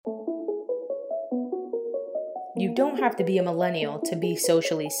You don't have to be a millennial to be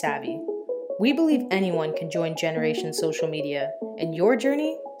socially savvy. We believe anyone can join Generation Social Media, and your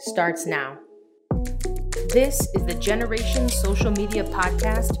journey starts now. This is the Generation Social Media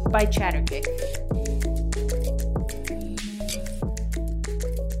Podcast by Chatterkick.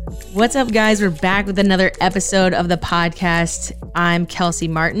 What's up, guys? We're back with another episode of the podcast. I'm Kelsey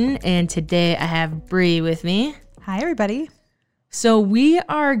Martin, and today I have Bree with me. Hi, everybody. So we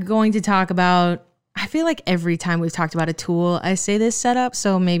are going to talk about, I feel like every time we've talked about a tool, I say this setup,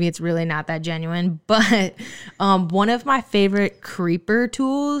 so maybe it's really not that genuine, but one of my favorite creeper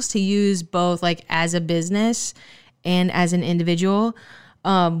tools to use both like as a business and as an individual,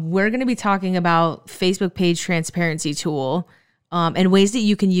 we're going to be talking about Facebook page transparency tool and ways that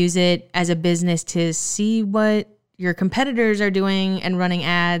you can use it as a business to see what your competitors are doing and running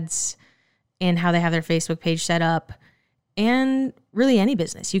ads and how they have their Facebook page set up. And really any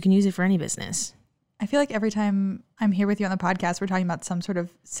business. You can use it for any business. I feel like every time I'm here with you on the podcast, we're talking about some sort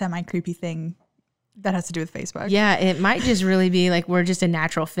of semi-creepy thing that has to do with Facebook. Yeah, it might just really be like we're just a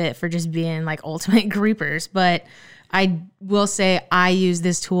natural fit for just being like ultimate creepers. But I will say I use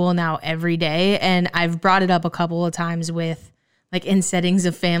this tool now every day. And I've brought it up a couple of times with like in settings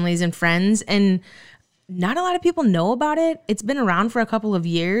of families and friends. And not a lot of people know about it. It's been around for a couple of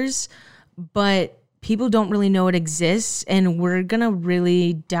years, but people don't really know it exists, and we're going to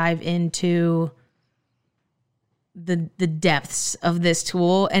really dive into the depths of this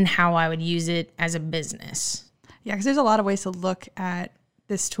tool and how I would use it as a business. Yeah, because there's a lot of ways to look at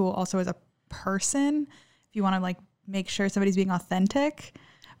this tool also as a person, if you want to like make sure somebody's being authentic,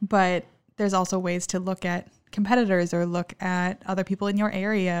 but there's also ways to look at competitors or look at other people in your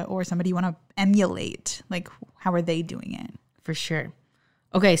area or somebody you want to emulate, like how are they doing it? For sure.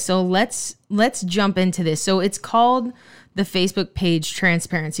 Okay, so let's jump into this. So it's called the Facebook page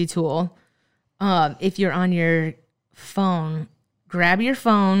transparency tool. If you're on your phone, grab your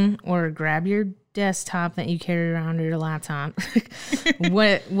phone or grab your desktop that you carry around or your laptop,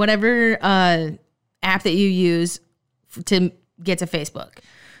 whatever app that you use to get to Facebook.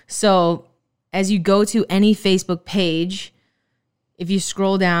 So as you go to any Facebook page, if you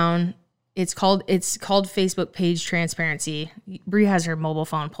scroll down, it's called Facebook page transparency. Bree has her mobile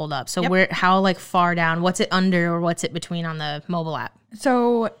phone pulled up. So Yep. how like far down, what's it under or what's it between on the mobile app?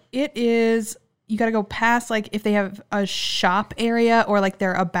 So it is, you got to go past like if they have a shop area or like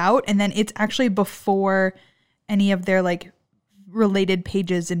their about, and then it's actually before any of their like related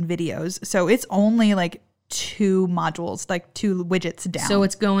pages and videos. So it's only like two modules, like two widgets down. So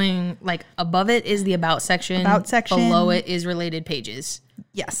it's going like above it is the about section. Below it is related pages.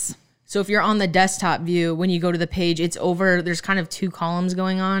 Yes. So if you're on the desktop view, when you go to the page, it's over, there's kind of two columns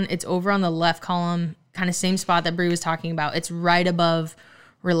going on. It's over on the left column, kind of same spot that Bree was talking about. It's right above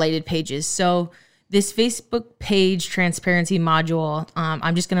related pages. So this Facebook page transparency module,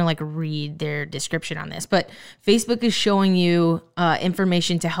 I'm just going to like read their description on this, but Facebook is showing you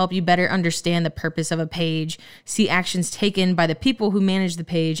information to help you better understand the purpose of a page, see actions taken by the people who manage the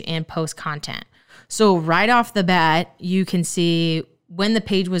page, and post content. So right off the bat, you can see when the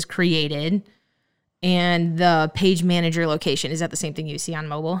page was created and the page manager location. Is that the same thing you see on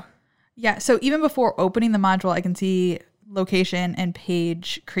mobile? Yeah. So even before opening the module, I can see location and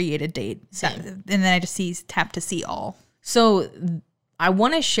page created date. Same. And then I just tap to see all. So I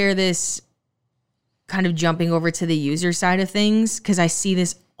want to share this kind of jumping over to the user side of things because I see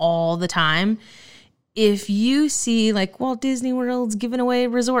this all the time. If you see like Walt Disney World's giving away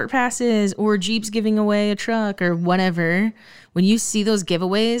resort passes or Jeep's giving away a truck or whatever, when you see those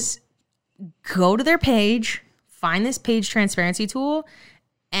giveaways, go to their page, find this page transparency tool,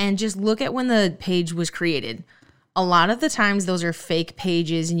 and just look at when the page was created. A lot of the times those are fake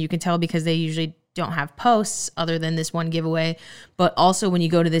pages, and you can tell because they usually don't have posts other than this one giveaway. But also when you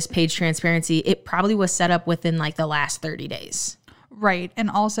go to this page transparency, it probably was set up within like the last 30 days. Right. And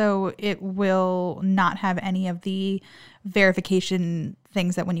also it will not have any of the verification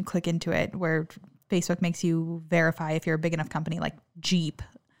things that when you click into it, where Facebook makes you verify if you're a big enough company like Jeep.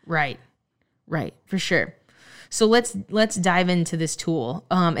 Right. For sure. So let's dive into this tool.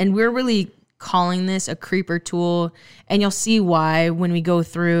 And we're really calling this a creeper tool. And you'll see why when we go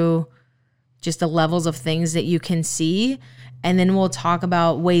through just the levels of things that you can see. And then we'll talk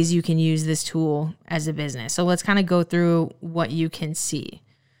about ways you can use this tool as a business. So let's kind of go through what you can see.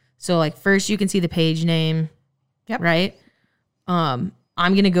 So like first you can see the page name, right? I'm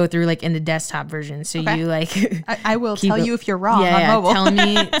going to go through like in the desktop version. So okay. You like, I will tell you if you're wrong on mobile.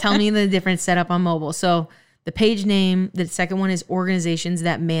 tell me the different setup on mobile. So the page name, the second one is organizations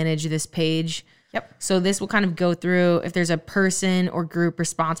that manage this page. Yep. So this will kind of go through if there's a person or group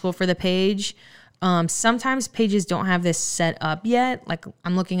responsible for the page. Sometimes pages don't have this set up yet. Like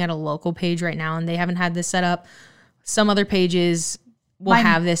I'm looking at a local page right now and they haven't had this set up. Some other pages will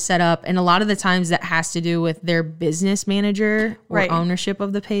have this set up. And a lot of the times that has to do with their business manager or ownership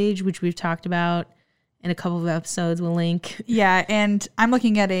of the page, which we've talked about in a couple of episodes. We'll link. Yeah. And I'm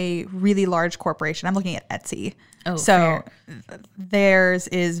looking at a really large corporation. I'm looking at Etsy. Oh, so theirs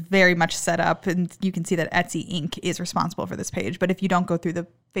is very much set up, and you can see that Etsy Inc. is responsible for this page. But if you don't go through the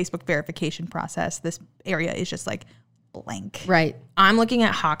Facebook verification process, this area is just like blank. Right. I'm looking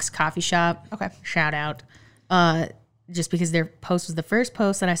at Hawk's Coffee Shop. Okay. Shout out. Just because their post was the first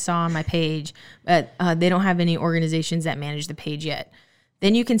post that I saw on my page, but they don't have any organizations that manage the page yet.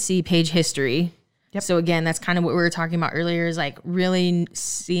 Then you can see page history. Yep. So again, that's kind of what we were talking about earlier, is like really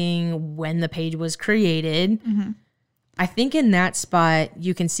seeing when the page was created. Mm-hmm. I think in that spot,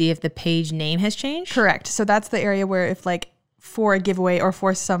 you can see if the page name has changed. Correct. So that's the area where if like for a giveaway or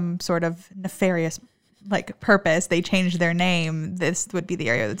for some sort of nefarious like purpose, they changed their name, this would be the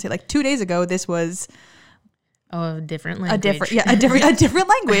area that would say like 2 days ago, this was a different language. A different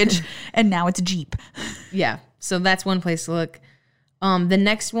language. And now it's Jeep. Yeah. So that's one place to look. The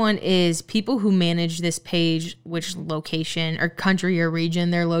next one is people who manage this page, which location or country or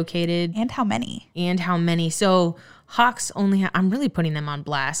region they're located. And how many. So Hawks only, I'm really putting them on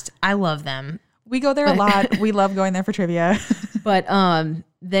blast. I love them. We go there a lot. We love going there for trivia. But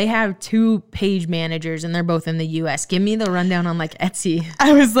they have 2 page managers and they're both in the US. Give me the rundown on like Etsy.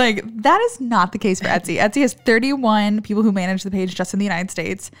 I was like, that is not the case for Etsy. Etsy has 31 people who manage the page just in the United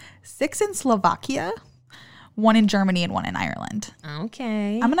States, 6 in Slovakia, 1 in Germany, and 1 in Ireland.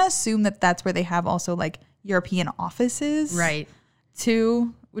 Okay. I'm going to assume that that's where they have also like European offices. Right.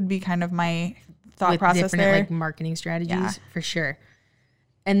 2 would be kind of my thought process different, there. Like marketing strategies for sure.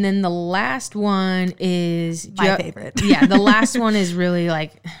 And then the last one is my favorite. Yeah, the last one is really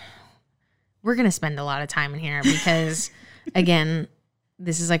like, we're going to spend a lot of time in here because, again,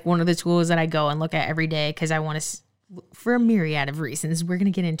 this is like one of the tools that I go and look at every day because I want to, for a myriad of reasons. We're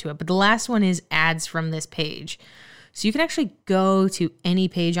going to get into it. But the last one is ads from this page. So you can actually go to any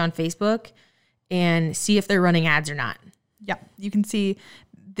page on Facebook and see if they're running ads or not. Yeah, you can see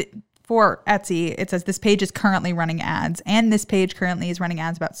for Etsy, it says this page is currently running ads, and this page currently is running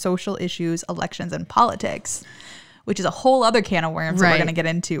ads about social issues, elections, and politics, which is a whole other can of worms that we're going to get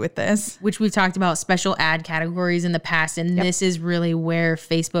into with this. Which we've talked about special ad categories in the past, and this is really where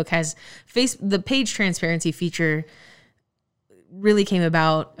Facebook has the page transparency feature really came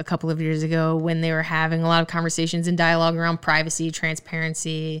about a couple of years ago when they were having a lot of conversations and dialogue around privacy,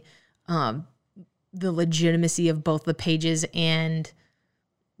 transparency, the legitimacy of both the pages and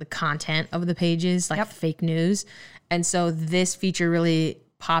the content of the pages, like fake news. And so this feature really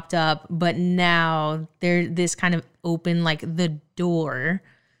popped up, but now this kind of opened like the door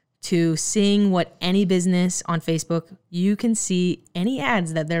to seeing what any business on Facebook, you can see any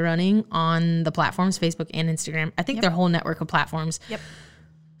ads that they're running on the platforms, Facebook and Instagram. I think their whole network of platforms. Yep.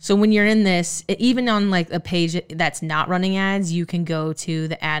 So when you're in this, even on like a page that's not running ads, you can go to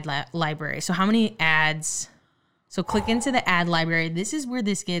the ad library. So how many ads? So click into the ad library. This is where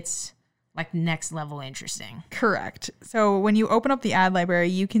this gets like next level interesting. Correct. So when you open up the ad library,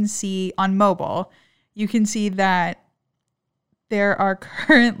 you can see on mobile, you can see that there are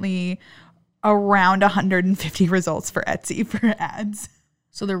currently around 150 results for Etsy for ads.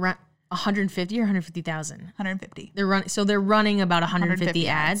 So they're 150 or 150,000? 150. They're running about 150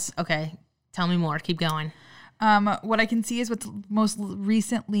 ads. Okay. Tell me more. Keep going. What I can see is what's most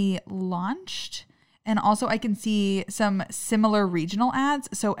recently launched. And also I can see some similar regional ads.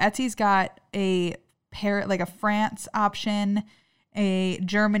 So Etsy's got a France option, a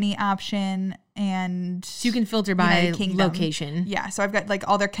Germany option, and so you can filter by location. Yeah. So I've got like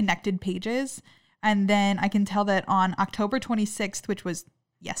all their connected pages. And then I can tell that on October 26th, which was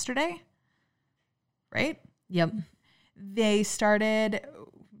yesterday, right? Yep. They started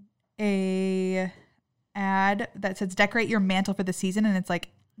a ad that says decorate your mantle for the season. And it's like,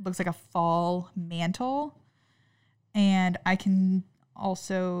 looks like a fall mantle. And I can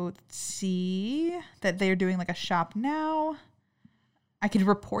also see that they're doing like a shop now. I could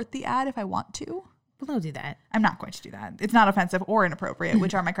report the ad if I want to. Well, don't do that. I'm not going to do that. It's not offensive or inappropriate,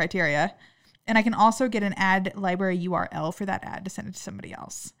 which are my criteria. And I can also get an ad library URL for that ad to send it to somebody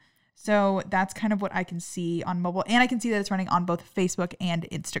else. So that's kind of what I can see on mobile. And I can see that it's running on both Facebook and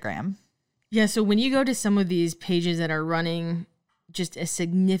Instagram. Yeah, so when you go to some of these pages that are running just a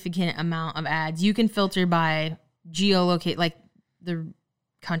significant amount of ads, you can filter by geolocate, like the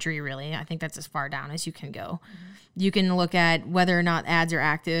country, really. I think that's as far down as you can go. Mm-hmm. You can look at whether or not ads are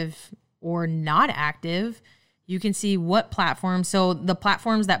active or not active. You can see what platforms. So the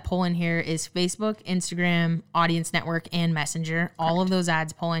platforms that pull in here is Facebook, Instagram, Audience Network, and Messenger. All of those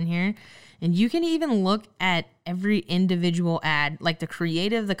ads pull in here. And you can even look at every individual ad, like the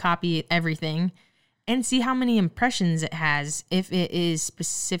creative, the copy, everything, and see how many impressions it has if it is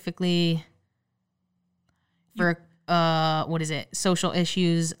specifically for social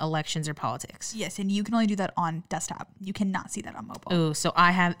issues, elections, or politics. Yes, and you can only do that on desktop. You cannot see that on mobile. Oh, so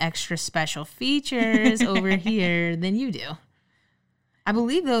I have extra special features over here than you do. I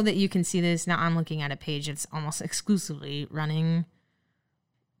believe, though, that you can see this. Now I'm looking at a page that's almost exclusively running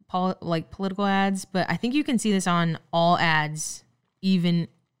political ads, but I think you can see this on all ads, even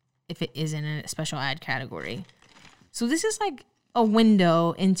if it isn't a special ad category. So this is like a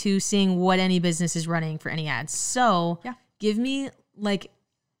window into seeing what any business is running for any ads. So give me like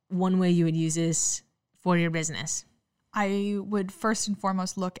one way you would use this for your business. I would first and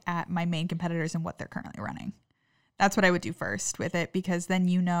foremost look at my main competitors and what they're currently running. That's what I would do first with it, because then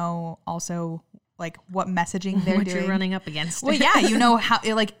you know also like what messaging they're what doing. You're running up against. Well, yeah, you know how,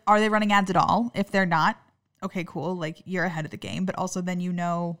 like, are they running ads at all? If they're not, okay, cool. Like, you're ahead of the game. But also then you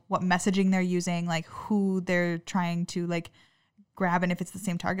know what messaging they're using, like who they're trying to like grab, and if it's the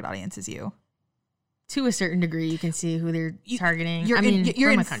same target audience as you. To a certain degree, you can see who they're targeting.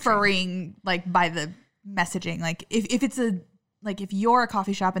 You're inferring like by the messaging. Like if it's a, like if you're a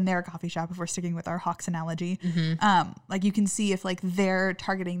coffee shop and they're a coffee shop, if we're sticking with our Hawks analogy, like you can see if like they're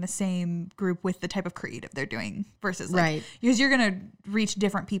targeting the same group with the type of creative they're doing versus like, because you're going to reach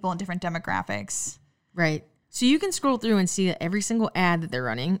different people and different demographics. Right. So you can scroll through and see that every single ad that they're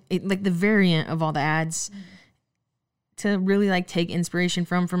running, like the variant of all the ads, to really like take inspiration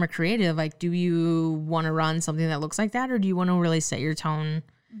from a creative. Like, do you want to run something that looks like that, or do you want to really set your tone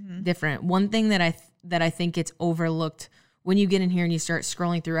different? One thing that I think gets overlooked when you get in here and you start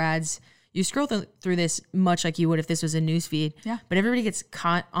scrolling through ads, you scroll through this much like you would if this was a news feed. Yeah. But everybody gets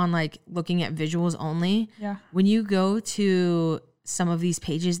caught on like looking at visuals only. Yeah. When you go to some of these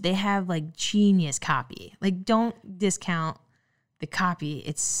pages, they have like genius copy. Like, don't discount the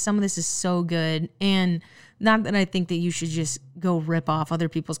copy. Some of this is so good. And not that I think that you should just go rip off other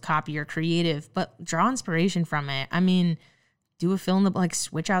people's copy or creative, but draw inspiration from it. I mean, do a fill in the, like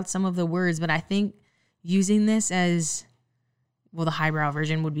switch out some of the words, but I think using this as, well, the highbrow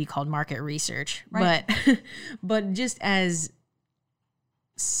version would be called market research, but just as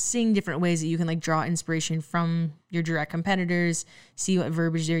seeing different ways that you can like draw inspiration from your direct competitors, see what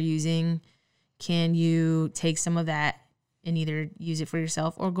verbiage they're using. Can you take some of that and either use it for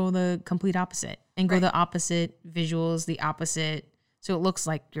yourself or go the complete opposite and go the opposite visuals, the opposite. So it looks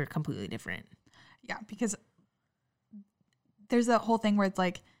like you're completely different. Yeah. Because there's that whole thing where it's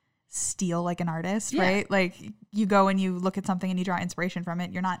like steal like an artist, right? Like you go and you look at something and you draw inspiration from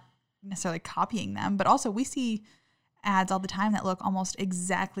it. You're not necessarily copying them, but also we see ads all the time that look almost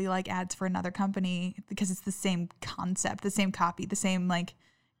exactly like ads for another company because it's the same concept, the same copy, the same like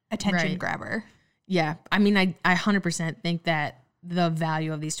attention grabber. Yeah. I mean, I 100% think that the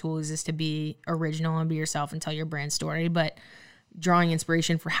value of these tools is to be original and be yourself and tell your brand story, but drawing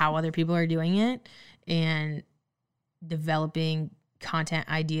inspiration for how other people are doing it and developing content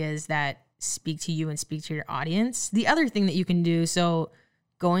ideas that speak to you and speak to your audience. The other thing that you can do, so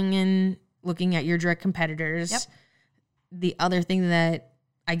going in, looking at your direct competitors, the other thing that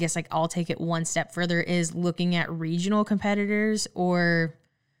I guess like I'll take it one step further is looking at regional competitors or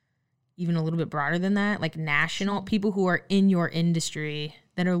even a little bit broader than that, like national people who are in your industry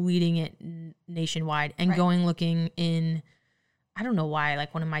that are leading it nationwide and going looking in, I don't know why,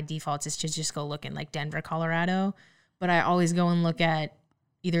 like one of my defaults is to just go look in like Denver, Colorado, but I always go and look at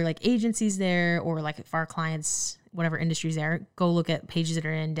either like agencies there or like if our clients, whatever industries there, go look at pages that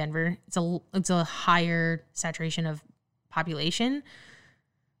are in Denver. It's a higher saturation of population.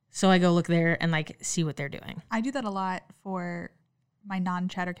 So I go look there and like see what they're doing. I do that a lot for my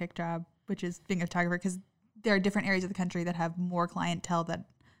non-Chatterkick job, which is being a photographer, because there are different areas of the country that have more clientele that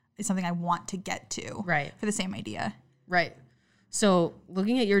is something I want to get to for the same idea. Right. So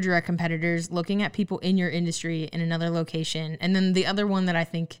looking at your direct competitors, looking at people in your industry in another location. And then the other one that I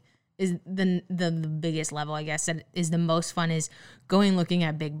think is the biggest level, I guess, that is the most fun is going looking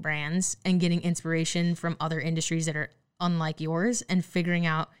at big brands and getting inspiration from other industries that are unlike yours and figuring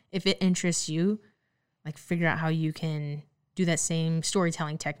out if it interests you, like figure out how you can do that same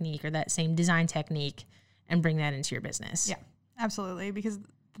storytelling technique or that same design technique and bring that into your business. Yeah, absolutely. Because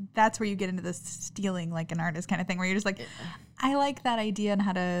that's where you get into this stealing like an artist kind of thing where you're just like, I like that idea and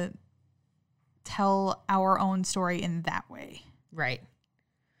how to tell our own story in that way. Right.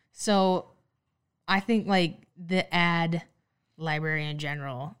 So I think like the ad library in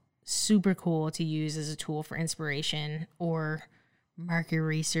general super cool to use as a tool for inspiration or market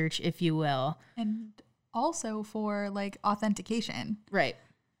research, if you will. And also for like authentication. Right.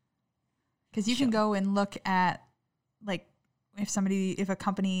 Because you can go and look at like if a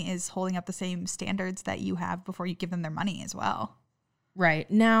company is holding up the same standards that you have before you give them their money as well.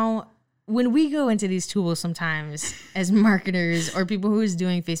 Right. Now, when we go into these tools sometimes as marketers or people who is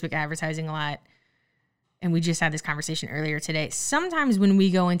doing Facebook advertising a lot, and we just had this conversation earlier today, sometimes when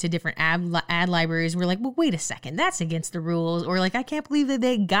we go into different ad libraries, we're like, well, wait a second, that's against the rules. Or like, I can't believe that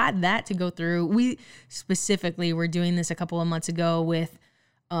they got that to go through. We specifically were doing this a couple of months ago with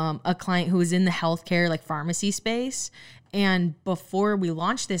a client who was in the healthcare, like pharmacy space. And before we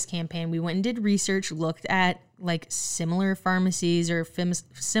launched this campaign, we went and did research, looked at like similar pharmacies or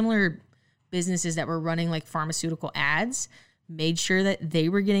similar businesses that were running like pharmaceutical ads, made sure that they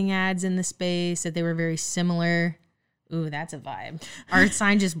were getting ads in the space, that they were very similar. Ooh, that's a vibe. Our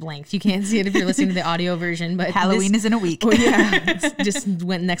sign just blinked. You can't see it if you're listening to the audio version, but Halloween is in a week. Oh yeah, it's just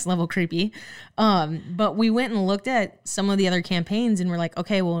went next level creepy. But we went and looked at some of the other campaigns and we're like,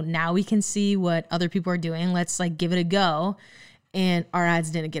 okay, well now we can see what other people are doing. Let's like give it a go. And our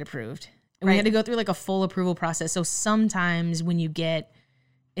ads didn't get approved. And we had to go through like a full approval process. So sometimes when you get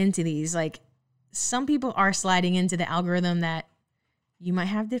into these, like some people are sliding into the algorithm that you might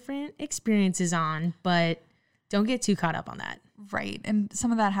have different experiences on, but don't get too caught up on that. Right. And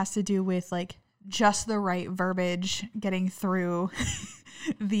some of that has to do with like just the right verbiage getting through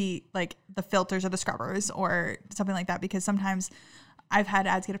the filters or the scrubbers or something like that. Because sometimes I've had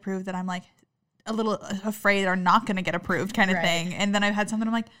ads get approved that I'm like a little afraid are not going to get approved kind of thing. And then I've had something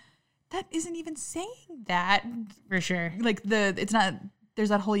I'm like, that isn't even saying that. For sure. Like it's not, there's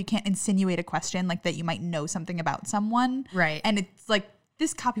that whole, you can't insinuate a question like that you might know something about someone. Right. And it's like,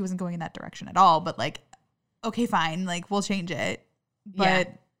 this copy wasn't going in that direction at all, but like, okay, fine. Like we'll change it.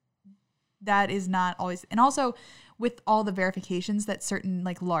 But that is not always, and also with all the verifications that certain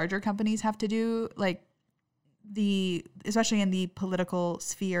like larger companies have to do, like especially in the political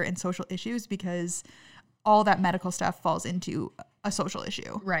sphere and social issues, because all that medical stuff falls into a social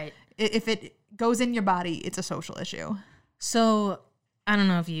issue. Right. If it goes in your body, it's a social issue. So I don't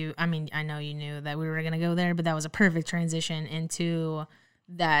know if I know you knew that we were going to go there, but that was a perfect transition into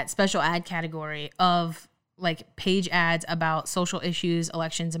that special ad category of like page ads about social issues,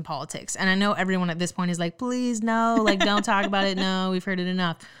 elections, and politics. And I know everyone at this point is like, please, no, like don't talk about it. No, we've heard it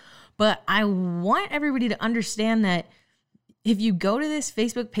enough. But I want everybody to understand that if you go to this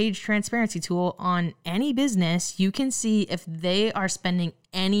Facebook page transparency tool on any business, you can see if they are spending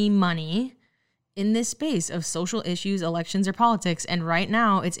any money in this space of social issues, elections, or politics. And right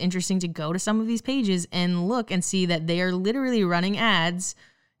now, it's interesting to go to some of these pages and look and see that they are literally running ads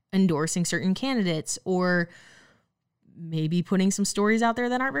endorsing certain candidates, or maybe putting some stories out there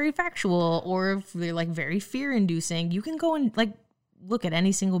that aren't very factual, or if they're like very fear-inducing. You can go and like look at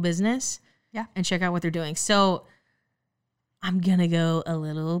any single business and check out what they're doing. So I'm gonna go a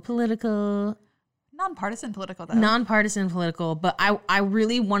little political. Nonpartisan political, though. Nonpartisan political, but I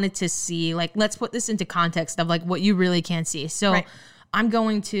really wanted to see, like, let's put this into context of like what you really can see. So I'm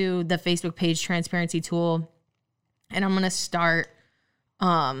going to the Facebook page transparency tool, and I'm gonna start.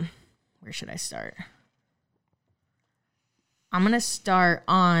 Where should I start? I'm going to start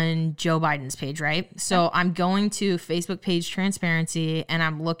on Joe Biden's page, right? So I'm going to Facebook page transparency, and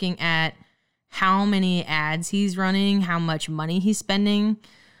I'm looking at how many ads he's running, how much money he's spending.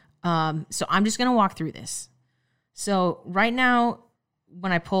 So I'm just going to walk through this. So right now,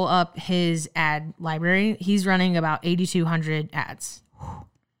 when I pull up his ad library, he's running about 8,200 ads.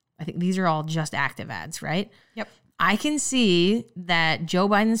 I think these are all just active ads, right? Yep. I can see that Joe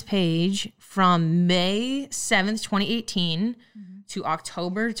Biden's page from May 7th, 2018 to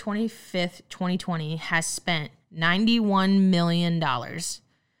October 25th, 2020 has spent $91 million.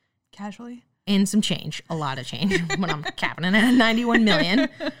 Casually? In some change, a lot of change, when I'm capping it at 91 million.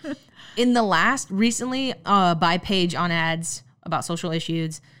 In the last, recently, by page on ads about social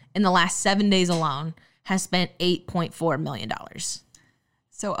issues, in the last 7 days alone, has spent $8.4 million.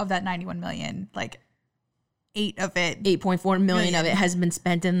 So of that 91 million, like 8.4 million of it has been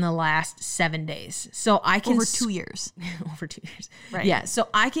spent in the last 7 days. So I can over 2 years. Over 2 years. Right. Yeah. So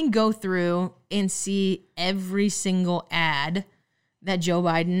I can go through and see every single ad that Joe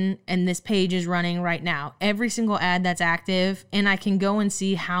Biden and this page is running right now. Every single ad that's active. And I can go and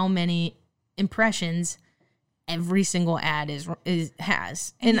see how many impressions every single ad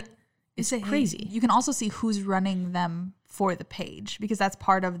has. And it's crazy. You can also see who's running them for the page, because that's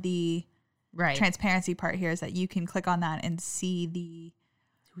part of the transparency part here, is that you can click on that and see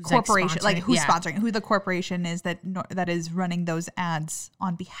corporation, like who's yeah. sponsoring, who the corporation is that is running those ads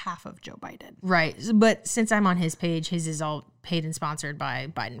on behalf of Joe Biden. Right. But since I'm on his page, his is all paid and sponsored by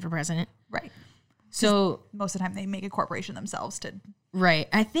Biden for president. Right. So Most of the time they make a corporation themselves to. right.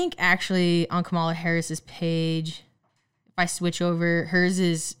 I think actually on Kamala Harris's page, if I switch over, hers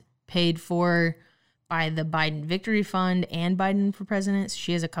is paid for by the Biden Victory Fund and Biden for President. So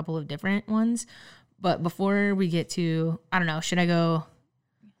she has a couple of different ones. But before we get to, I don't know, should I go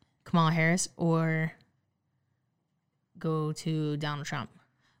Kamala Harris or go to Donald Trump?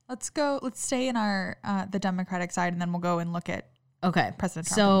 Let's stay in our the Democratic side, and then we'll go and look at Okay. President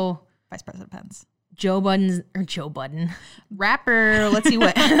Trump So Vice President Pence. Joe Budden, rapper. Let's see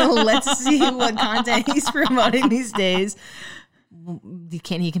what content he's promoting these days. He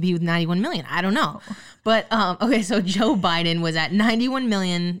can compete with 91 million? I don't know. But okay, so Joe Biden was at 91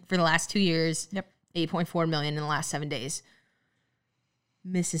 million for the last 2 years. Yep. 8.4 million in the last 7 days.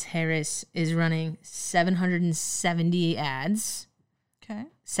 Mrs. Harris is running 770 ads. Okay.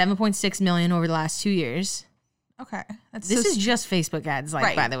 7.6 million over the last 2 years. Okay. This is just Facebook ads, like,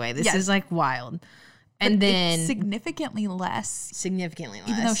 right. by the way. This Yes. is like wild. But And then it's significantly less, significantly less.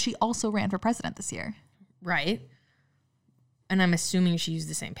 even though she also ran for president this year. Right. And I'm assuming she used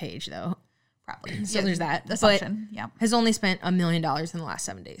the same page, though. Probably. So there's that. assumption. Yeah. Has only spent $1 million in the last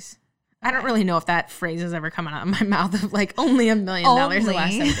 7 days. I don't really know if that phrase has ever come out of my mouth of like only $1 million in the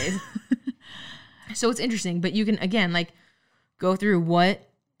last 7 days. So it's interesting, but you can, again, like go through what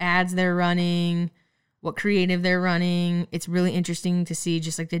ads they're running, what creative they're running. It's really interesting to see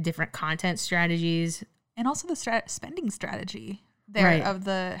just like the different content strategies. And also the spending strategy there Right. of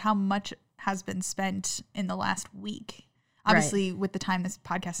how much has been spent in the last week. Obviously, with the time this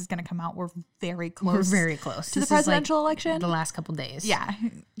podcast is going to come out, we're very close. We're very close to This the is, like, presidential election. The last couple days. Yeah.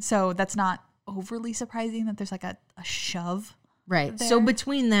 So that's not overly surprising that there's like a shove. Right. there. So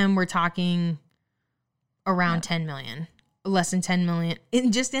between them, we're talking around 10 million, less than 10 million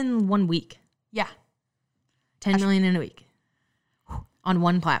in 1 week. Yeah. 10 million in a week on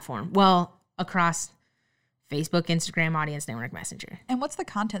one platform. Well, across Facebook, Instagram, Audience Network, Messenger. And what's the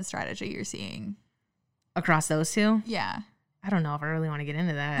content strategy you're seeing? Across those two? Yeah. I don't know if I really want to get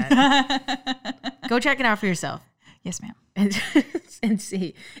into that. Go check it out for yourself Yes, ma'am. and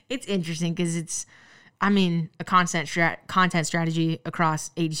see. It's interesting because it's, I mean, a content strategy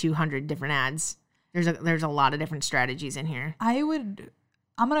across 8,200 different ads. There's a lot of different strategies in here. I'm going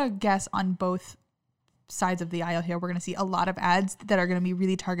to guess on both sides of the aisle here, we're going to see a lot of ads that are going to be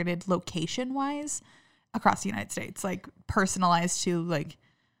really targeted location-wise across the United States, like personalized to like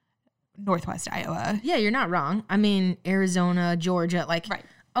Northwest Iowa. Yeah, you're not wrong. I mean, Arizona, Georgia, like Right.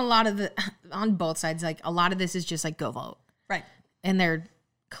 a lot of on both sides, like a lot of this is just like go vote. Right. And they're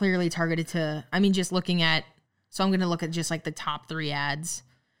clearly targeted to, I mean, just looking at, so I'm going to look at just like the top 3 ads.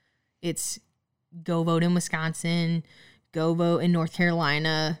 It's go vote in Wisconsin, go vote in North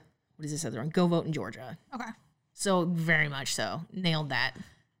Carolina. What is this other one? Go vote in Georgia. Okay. So very much so. Nailed that.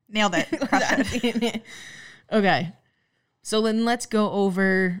 Nailed it. Crushed it. Okay. So then let's go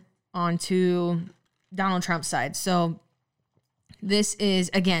over onto Donald Trump's side. So this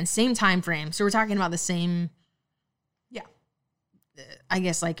is, again, same time frame. So we're talking about the same, Yeah. I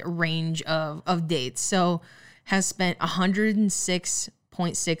guess, like range of dates. So has spent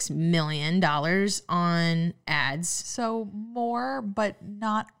 $106.6 million on ads. So more, but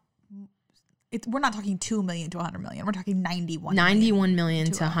not. We're not talking 2 million to 100 million. We're talking 91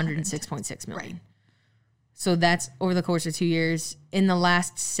 million to 106.6 million. Right. So that's over the course of 2 years. In the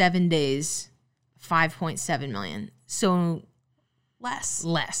last 7 days, 5.7 million. So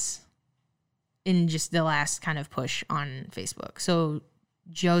less in just the last kind of push on Facebook. So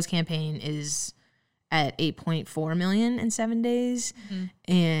Joe's campaign is at 8.4 million in 7 days,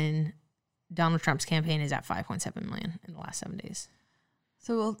 and Donald Trump's campaign is at 5.7 million in the last 7 days.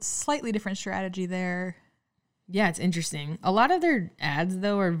 So a slightly different strategy there. Yeah, it's interesting. A lot of their ads,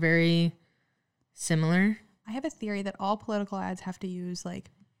 though, are very similar. I have a theory that all political ads have to use like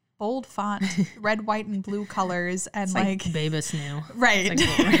bold font, red, white, and blue colors, and It's like Babus new. right. It's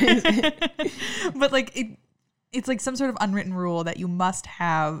But like it's like some sort of unwritten rule that you must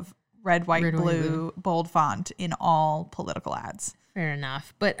have red, white, blue, bold font in all political ads. Fair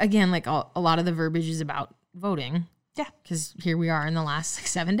enough. But again, like a lot of the verbiage is about voting. Yeah. Because here we are in the last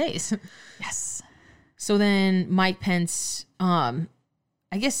 7 days. Yes. So then Mike Pence, I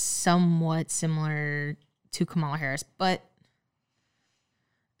guess somewhat similar to Kamala Harris, but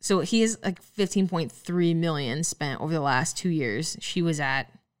so he is like 15.3 million spent over the last 2 years. She was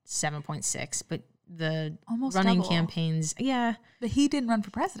at 7.6, but the Almost running double. campaigns, yeah, But he didn't run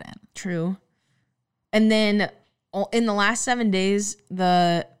for president. true. And then in the last 7 days,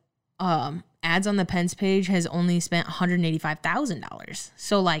 the ads on the Pence page has only spent $185,000.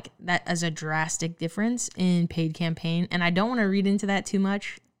 So like that is a drastic difference in paid campaign. And I don't want to read into that too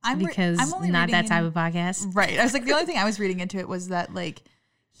much because I'm not that type of podcast. Right. I was like, the only thing I was reading into it was that like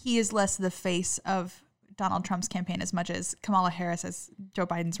he is less the face of Donald Trump's campaign as much as Kamala Harris as Joe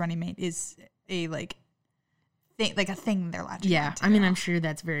Biden's running mate is a a thing they're latching onto. I mean, I'm sure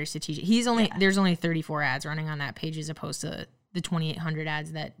that's very strategic. There's only 34 ads running on that page as opposed to the 2,800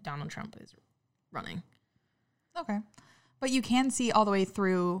 ads that Donald Trump is running. Okay. But you can see all the way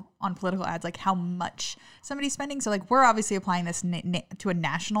through on political ads, like how much somebody's spending. So like we're obviously applying this to a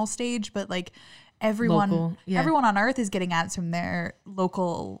national stage, but like everyone on earth is getting ads from their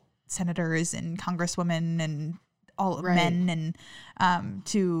local senators and congresswomen and all men and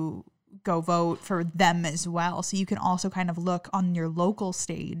to go vote for them as well. So you can also kind of look on your local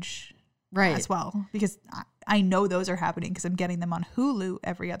stage as well, because I know those are happening because I'm getting them on Hulu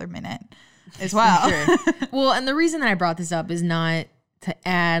every other minute as well. Sure. Well, and the reason that I brought this up is not to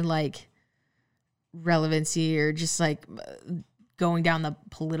add like relevancy or just like going down the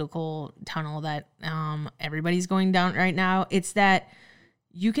political tunnel that everybody's going down right now. It's that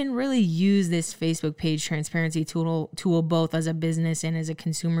you can really use this Facebook page transparency tool both as a business and as a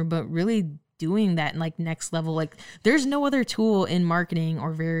consumer, but really doing that in like next level. Like there's no other tool in marketing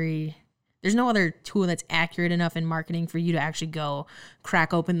there's no other tool that's accurate enough in marketing for you to actually go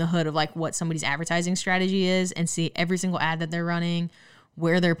crack open the hood of like what somebody's advertising strategy is and see every single ad that they're running,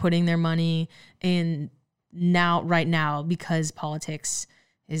 where they're putting their money. And right now, because politics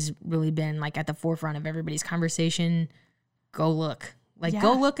has really been like at the forefront of everybody's conversation, go look.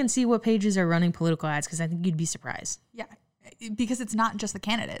 Go look and see what pages are running political ads, because I think you'd be surprised. Yeah, because it's not just the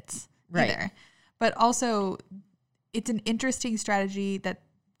candidates either. But also, it's an interesting strategy that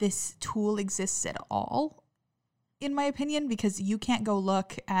this tool exists at all, in my opinion, because you can't go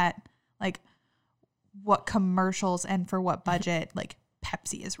look at like what commercials and for what budget like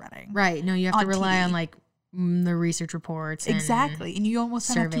Pepsi is running. Right. No, you have to rely on like the research reports. Exactly. And you almost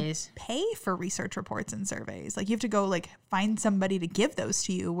surveys. Have to pay for research reports and surveys. Like you have to go like find somebody to give those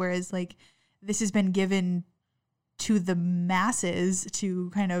to you. Whereas like this has been given to the masses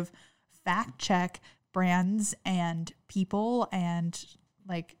to kind of fact check brands and people and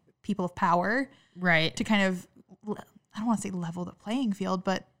like people of power. Right. To kind of, I don't want to say level the playing field,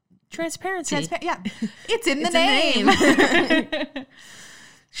 but transparency. Yeah. It's in the name.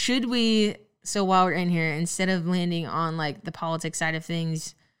 Should we... So while we're in here, instead of landing on like the politics side of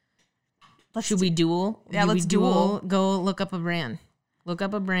things, should we duel? Yeah, let's duel. Go look up a brand. Look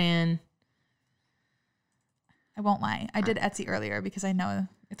up a brand. I won't lie. I did Etsy earlier because I know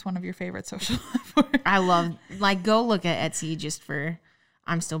it's one of your favorite social networks. I love, like, go look at Etsy just for,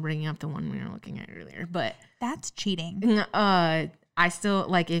 I'm still bringing up the one we were looking at earlier, but. That's cheating. I still,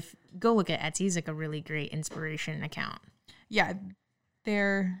 like, go look at Etsy is like a really great inspiration account. Yeah.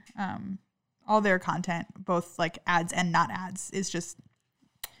 They're, all their content, both like ads and not ads, is just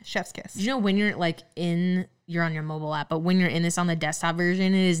chef's kiss. You know, when you're like you're on your mobile app, but when you're in this on the desktop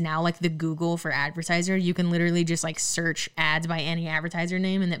version, it is now like the Google for advertiser. You can literally just like search ads by any advertiser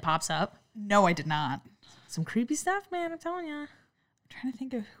name and it pops up. No, I did not. Some creepy stuff, man. I'm telling you. I'm trying to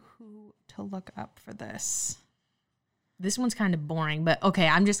think of who to look up for this. This one's kind of boring, but okay.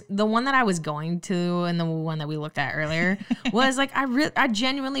 The one that I was going to and the one that we looked at earlier was like, I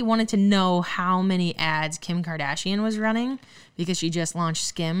genuinely wanted to know how many ads Kim Kardashian was running because she just launched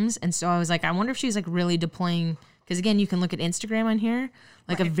Skims. And so I was like, I wonder if she's like really deploying, because again, you can look at Instagram on here,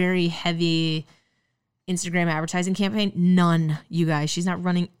 like a very heavy Instagram advertising campaign. None, you guys. She's not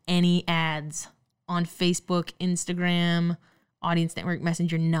running any ads on Facebook, Instagram, Audience Network,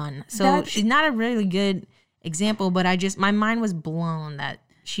 Messenger, none. So she's not a really good example, but my mind was blown that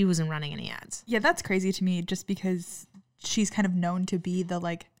she wasn't running any ads. Yeah, that's crazy to me just because she's kind of known to be the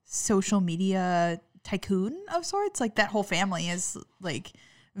like social media tycoon of sorts. Like that whole family is like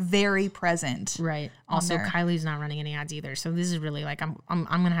very present. Right. Also, Kylie's not running any ads either. So this is really like I'm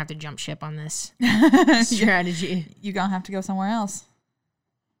going to have to jump ship on this strategy. You're going to have to go somewhere else.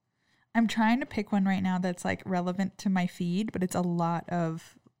 I'm trying to pick one right now that's like relevant to my feed, but it's a lot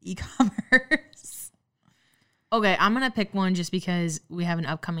of e-commerce. Okay, I'm going to pick one just because we have an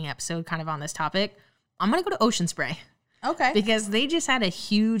upcoming episode kind of on this topic. I'm going to go to Ocean Spray. Okay. Because they just had a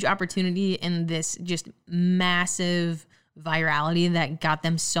huge opportunity in this just massive virality that got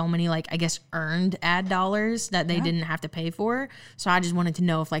them so many, like, I guess, earned ad dollars that they didn't have to pay for. So I just wanted to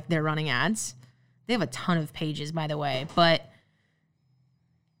know if, like, they're running ads. They have a ton of pages, by the way, but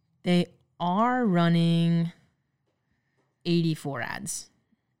they are running 84 ads.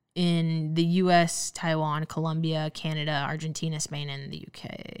 in the US, Taiwan, Colombia, Canada, Argentina, Spain, and the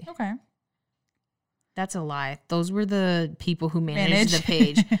UK. Okay. That's a lie. Those were the people who managed the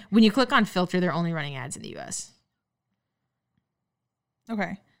page. When you click on filter, they're only running ads in the US.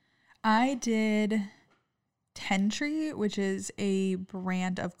 Okay. I did Tentree, which is a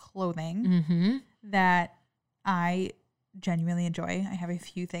brand of clothing that I genuinely enjoy. I have a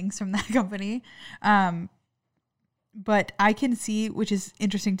few things from that company. But I can see, which is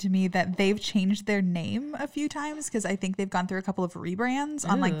interesting to me, that they've changed their name a few times because I think they've gone through a couple of rebrands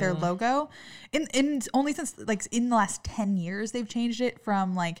on like their logo. In only since like in the last 10 years, they've changed it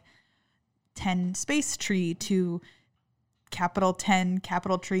from like 10 space tree to capital 10,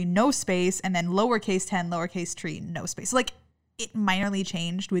 capital tree, no space, and then lowercase 10, lowercase tree, no space. So like it minorly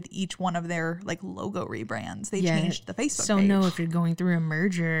changed with each one of their like logo rebrands. They changed the Facebook so page. no, if you're going through a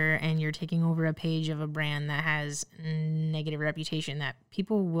merger and you're taking over a page of a brand that has negative reputation, that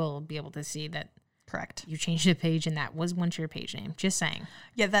people will be able to see that correct. You changed the page and that was once your page name. Just saying.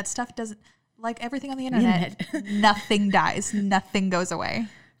 Yeah, that stuff doesn't, like everything on the internet, nothing dies. Nothing goes away.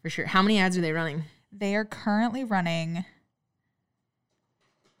 For sure. How many ads are they running? They are currently running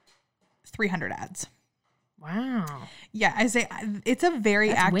 300 ads. Wow. Yeah, I say it's a very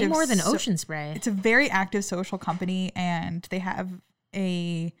active. Way more than Ocean Spray. It's a very active social company, and they have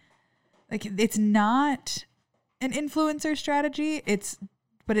it's not an influencer strategy.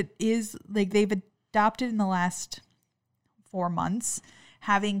 But it is like they've adopted in the last 4 months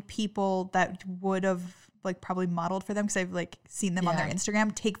having people that would have like probably modeled for them because I've like seen them on their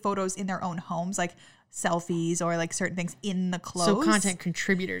Instagram take photos in their own homes, like selfies or like certain things in the clothes. So content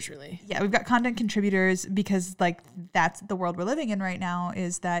contributors, really. Yeah, we've got content contributors because like that's the world we're living in right now,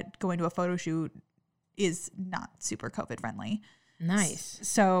 is that going to a photo shoot is not super COVID friendly. Nice.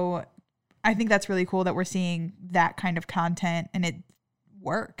 So I think that's really cool that we're seeing that kind of content and it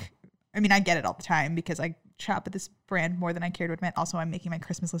work. I mean, I get it all the time because I shop at this brand more than I care to admit. Also, I'm making my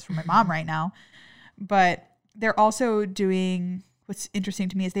Christmas list for my mom right now. But they're also doing, what's interesting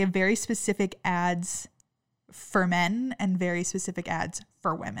to me is they have very specific ads for men and very specific ads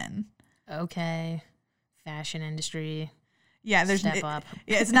for women. Okay. Fashion industry. Yeah, Step up.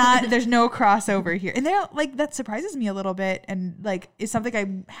 It's not, there's no crossover here. And they're like, that surprises me a little bit. And like, it's something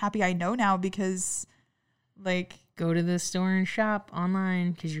I'm happy I know now because like. Go to the store and shop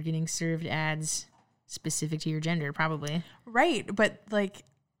online because you're getting served ads specific to your gender, probably. Right. But like,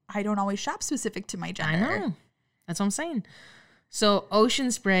 I don't always shop specific to my gender. I know. That's what I'm saying. So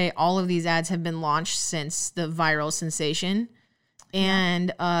Ocean Spray, all of these ads have been launched since the viral sensation.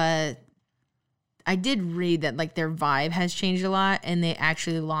 And I did read that like their vibe has changed a lot and they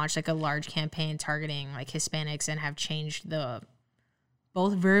actually launched like a large campaign targeting like Hispanics and have changed the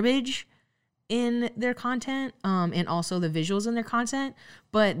both verbiage in their content and also the visuals in their content.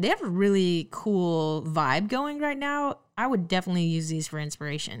 But they have a really cool vibe going right now. I would definitely use these for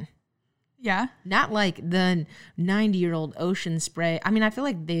inspiration. Yeah. Not like the 90-year-old Ocean Spray. I mean, I feel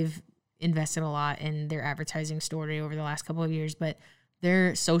like they've invested a lot in their advertising story over the last couple of years, but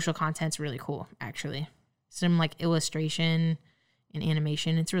their social content's really cool, actually. Some like illustration and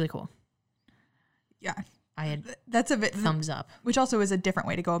animation. It's really cool. Yeah. I had that's a bit thumbs up. Which also is a different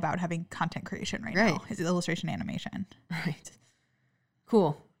way to go about having content creation right now. Is illustration animation. Right.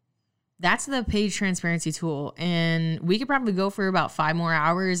 Cool. That's the page transparency tool. And we could probably go for about 5 more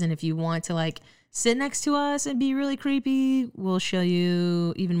hours. And if you want to like sit next to us and be really creepy, we'll show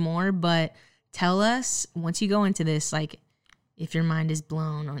you even more. But tell us once you go into this, like if your mind is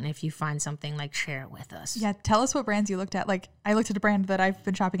blown and if you find something, like share it with us. Yeah. Tell us what brands you looked at. Like I looked at a brand that I've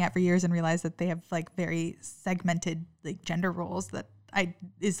been shopping at for years and realized that they have like very segmented like gender roles that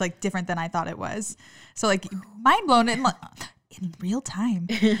is like different than I thought it was. So like mind blown in real time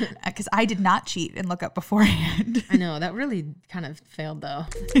because I did not cheat and look up beforehand. I know that really kind of failed though.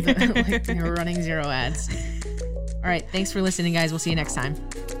 Like, you know, running 0 ads. All right. Thanks for listening, guys. We'll see you next time.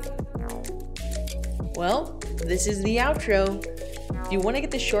 Well, this is the outro. If you want to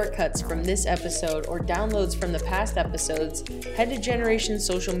get the shortcuts from this episode or downloads from the past episodes, head to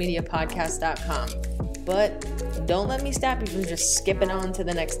generationsocialmediapodcast.com. But don't let me stop you from just skipping on to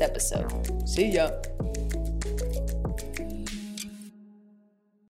the next episode. See ya.